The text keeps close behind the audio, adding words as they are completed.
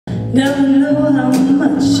Never know how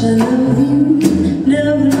much I love you,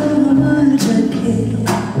 never know how much I care.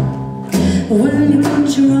 When you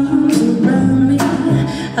put your arms around me,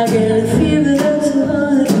 I get a fever that's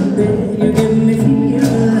hard to bear. You give me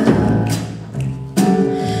fever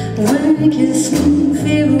when you kiss me,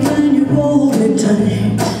 fever when you hold me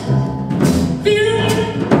tight.